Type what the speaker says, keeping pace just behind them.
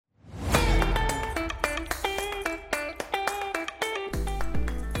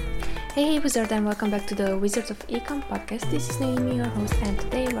Hey Wizard, and welcome back to the Wizards of Ecom podcast. This is Naomi, your host, and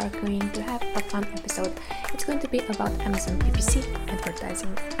today we are going to have a fun episode. It's going to be about Amazon PPC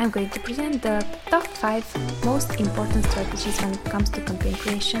advertising. I'm going to present the top 5 most important strategies when it comes to campaign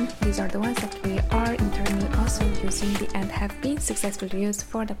creation. These are the ones that we are internally also using and have been successfully used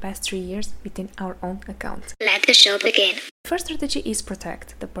for the past 3 years within our own account. Let the show begin. First strategy is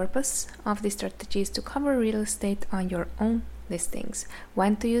protect. The purpose of this strategy is to cover real estate on your own listings.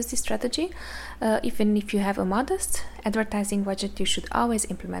 When to use this strategy? Even if you have a modest advertising budget, you should always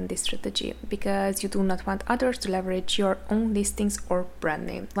implement this strategy because you do not want others to leverage your own listings or brand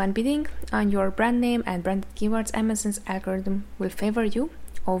name. When bidding on your brand name and branded keywords, Amazon's algorithm will favor you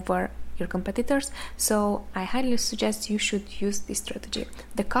over your competitors, so I highly suggest you should use this strategy.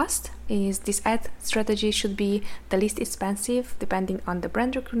 The cost is this ad strategy should be the least expensive depending on the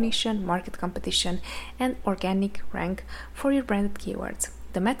brand recognition, market competition, and organic rank for your branded keywords.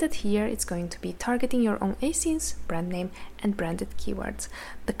 The method here is going to be targeting your own ASINs, brand name, and branded keywords.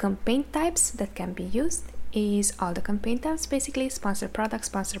 The campaign types that can be used is all the campaign types, basically sponsor product,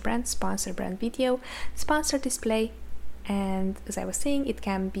 sponsor brand video, sponsor display, and as I was saying, it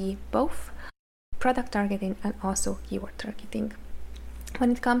can be both product targeting and also keyword targeting.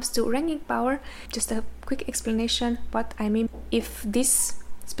 When it comes to ranking power, just a quick explanation what I mean. If this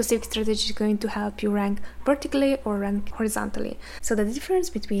specific strategy is going to help you rank vertically or rank horizontally. So the difference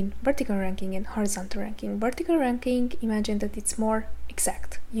between vertical ranking and horizontal ranking. Vertical ranking, imagine that it's more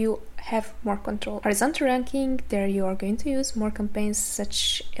exact. You have more control. Horizontal ranking, there you are going to use more campaigns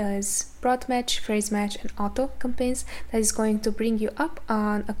such as broad match, phrase match, and auto campaigns that is going to bring you up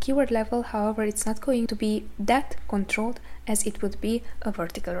on a keyword level. However, it's not going to be that controlled as it would be a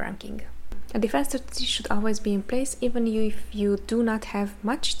vertical ranking. A defense strategy should always be in place, even if you do not have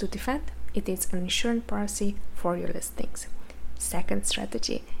much to defend. It is an insurance policy for your listings. Second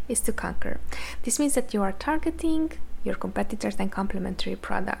strategy is to conquer. This means that you are targeting your competitors and complementary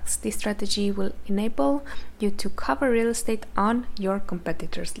products. This strategy will enable you to cover real estate on your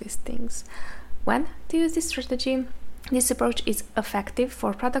competitors' listings. When to use this strategy? This approach is effective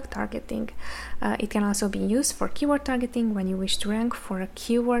for product targeting. It can also be used for keyword targeting when you wish to rank for a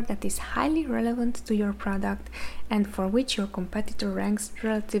keyword that is highly relevant to your product and for which your competitor ranks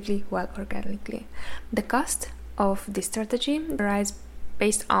relatively well organically. The cost of this strategy varies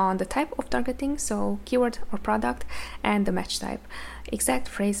based on the type of targeting, so keyword or product, and the match type, exact,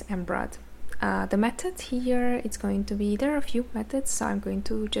 phrase, and broad. The method here, it's going to be, there are a few methods, so I'm going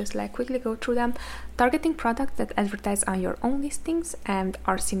to just quickly go through them. Targeting products that advertise on your own listings and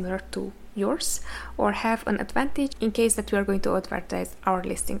are similar to yours or have an advantage in case that we are going to advertise our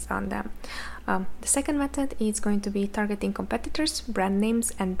listings on them. The second method is going to be targeting competitors, brand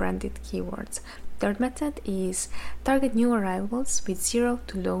names, and branded keywords. Third method is target new arrivals with 0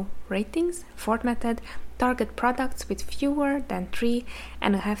 to low ratings. Fourth method, target products with fewer than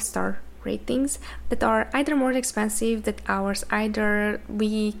 3.5 star ratings that are either more expensive than ours, either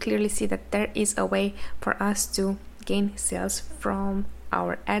we clearly see that there is a way for us to gain sales from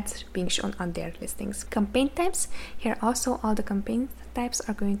our ads being shown on their listings. Campaign types, here also all the campaign types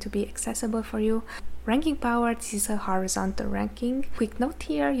are going to be accessible for you. Ranking power, this is a horizontal ranking. Quick note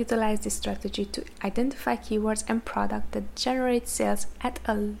here, utilize this strategy to identify keywords and products that generate sales at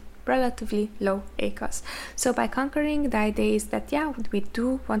a relatively low ACOS. So by conquering, the idea is that we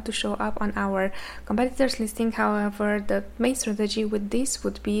do want to show up on our competitors' listing. However, the main strategy with this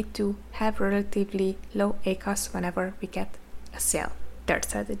would be to have relatively low ACOS whenever we get a sale. Third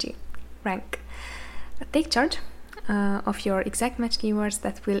strategy, rank. Take charge of your exact match keywords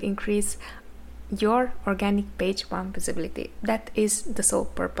that will increase your organic page 1 visibility. That is the sole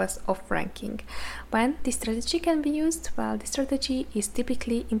purpose of ranking. When this strategy can be used? Well, this strategy is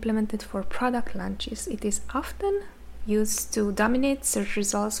typically implemented for product launches. It is often used to dominate search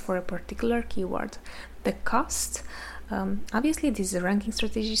results for a particular keyword. The cost, obviously this is a ranking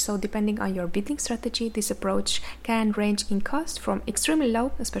strategy, so depending on your bidding strategy, this approach can range in cost from extremely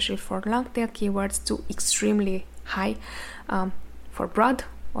low, especially for long tail keywords, to extremely high for broad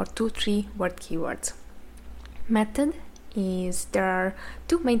or 2-3 word keywords. Method is, there are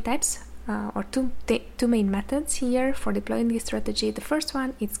two main types or two main methods here for deploying this strategy. The first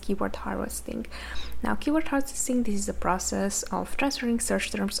one is keyword harvesting. Now, keyword harvesting, this is a process of transferring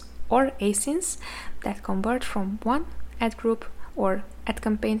search terms or ASINs that convert from one ad group or ad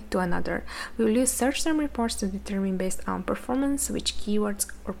campaign to another. We will use search term reports to determine based on performance which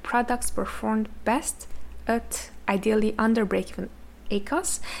keywords or products performed best at ideally under break-even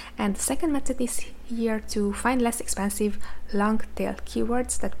ACOS. And the second method is here to find less expensive long tail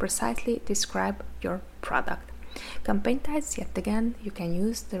keywords that precisely describe your product. Campaign types, yet again, you can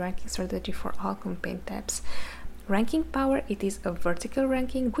use the ranking strategy for all campaign types. Ranking power, it is a vertical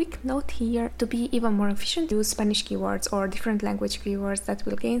ranking. Quick note here, to be even more efficient, use Spanish keywords or different language keywords that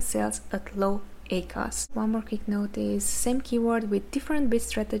will gain sales at low ACoS. One more quick note is same keyword with different bid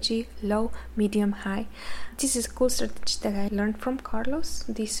strategy, low, medium, high. This is a cool strategy that I learned from Carlos.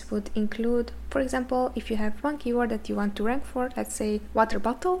 This would include, for example, if you have one keyword that you want to rank for, let's say water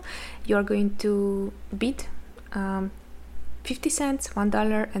bottle, you're going to bid 50 cents,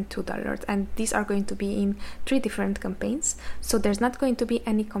 $1, and $2, and these are going to be in 3 different campaigns, so there's not going to be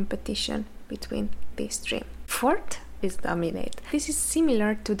any competition between these 3. Fourth is dominate. This is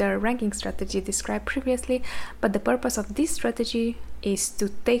similar to the ranking strategy described previously, but the purpose of this strategy is to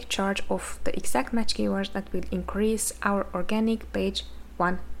take charge of the exact match keywords that will increase our organic page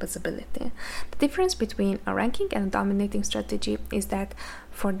 1 visibility. The difference between a ranking and a dominating strategy is that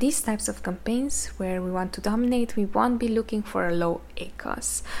for these types of campaigns where we want to dominate, we won't be looking for a low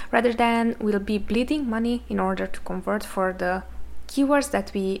ACoS. Rather than we'll be bleeding money in order to convert for the keywords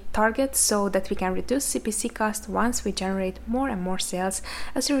that we target so that we can reduce CPC cost once we generate more and more sales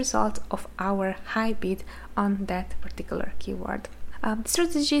as a result of our high bid on that particular keyword. The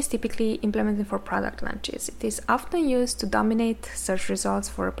strategy is typically implemented for product launches. It is often used to dominate search results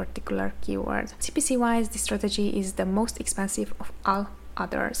for a particular keyword. CPC-wise, this strategy is the most expensive of all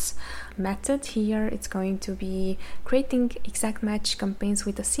others. Method here, it's going to be creating exact match campaigns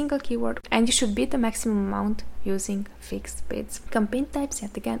with a single keyword, and you should bid the maximum amount using fixed bids. Campaign types,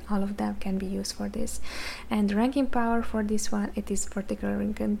 yet again, all of them can be used for this. And ranking power for this one, it is vertical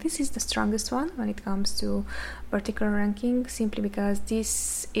ranking. This is the strongest one when it comes to vertical ranking, simply because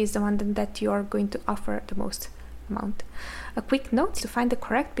this is the one that you are going to offer the most amount. A quick note, to find the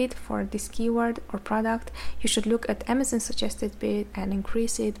correct bid for this keyword or product, you should look at Amazon suggested bid and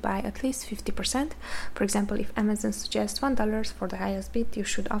increase it by at least 50%. For example, if Amazon suggests $1 for the highest bid, you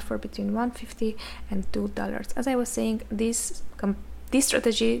should offer between $1.50 and $2. As I was saying, this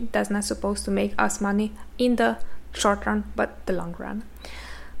strategy does not supposed to make us money in the short run, but the long run.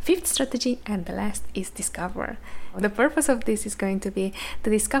 Fifth strategy, and the last, is discover. The purpose of this is going to be to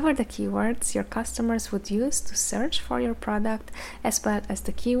discover the keywords your customers would use to search for your product, as well as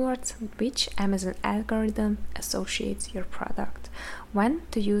the keywords with which Amazon algorithm associates your product. When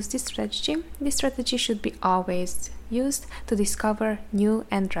to use this strategy? This strategy should be always used to discover new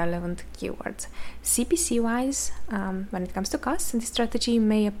and relevant keywords. CPC wise, when it comes to costs, this strategy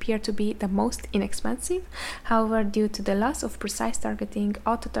may appear to be the most inexpensive. However, due to the loss of precise targeting,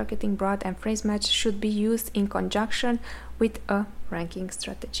 auto-targeting, broad and phrase match should be used in conjunction with a ranking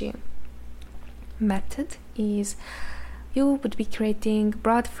strategy. Method is you would be creating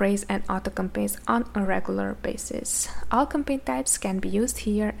broad phrase and auto campaigns on a regular basis. All campaign types can be used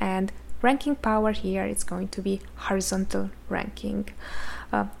here, and ranking power here is going to be horizontal ranking.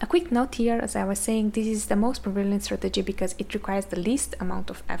 A quick note here, as I was saying, this is the most prevalent strategy because it requires the least amount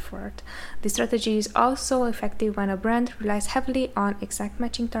of effort. This strategy is also effective when a brand relies heavily on exact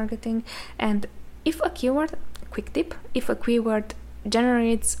matching targeting, and if a keyword, quick tip, if a keyword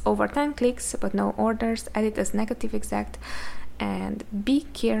generates over 10 clicks but no orders, add it as negative exact, and be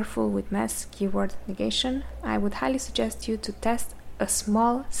careful with mass keyword negation. I would highly suggest you to test a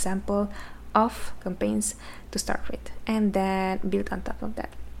small sample of campaigns to start with and then build on top of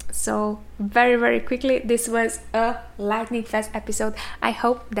that. So very quickly, this was a lightning fast episode. I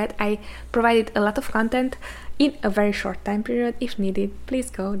hope that I provided a lot of content in a very short time period. If needed,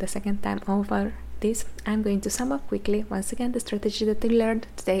 please go the second time over this. I'm going to sum up quickly once again the strategy that we learned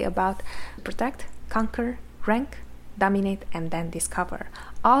today about protect, conquer, rank, dominate, and then discover.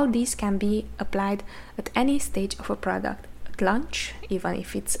 All these can be applied at any stage of a product. At launch, even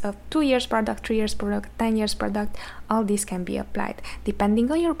if it's a 2 years product, 3 years product, 10 years product, all these can be applied. Depending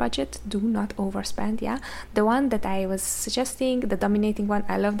on your budget, do not overspend, yeah? The one that I was suggesting, the dominating one,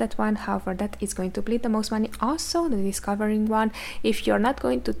 I love that one. However, that is going to bleed the most money. Also, the discovering one, if you're not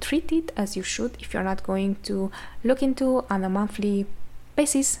going to treat it as you should, if you're not going to look into on a monthly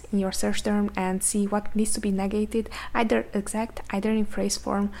basis in your search term and see what needs to be negated, either exact, either in phrase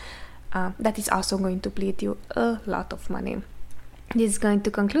form, that is also going to bleed you a lot of money. This is going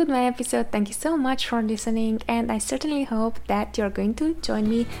to conclude my episode. Thank you so much for listening, and I certainly hope that you're going to join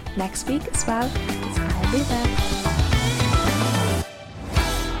me next week as well. I'll be back.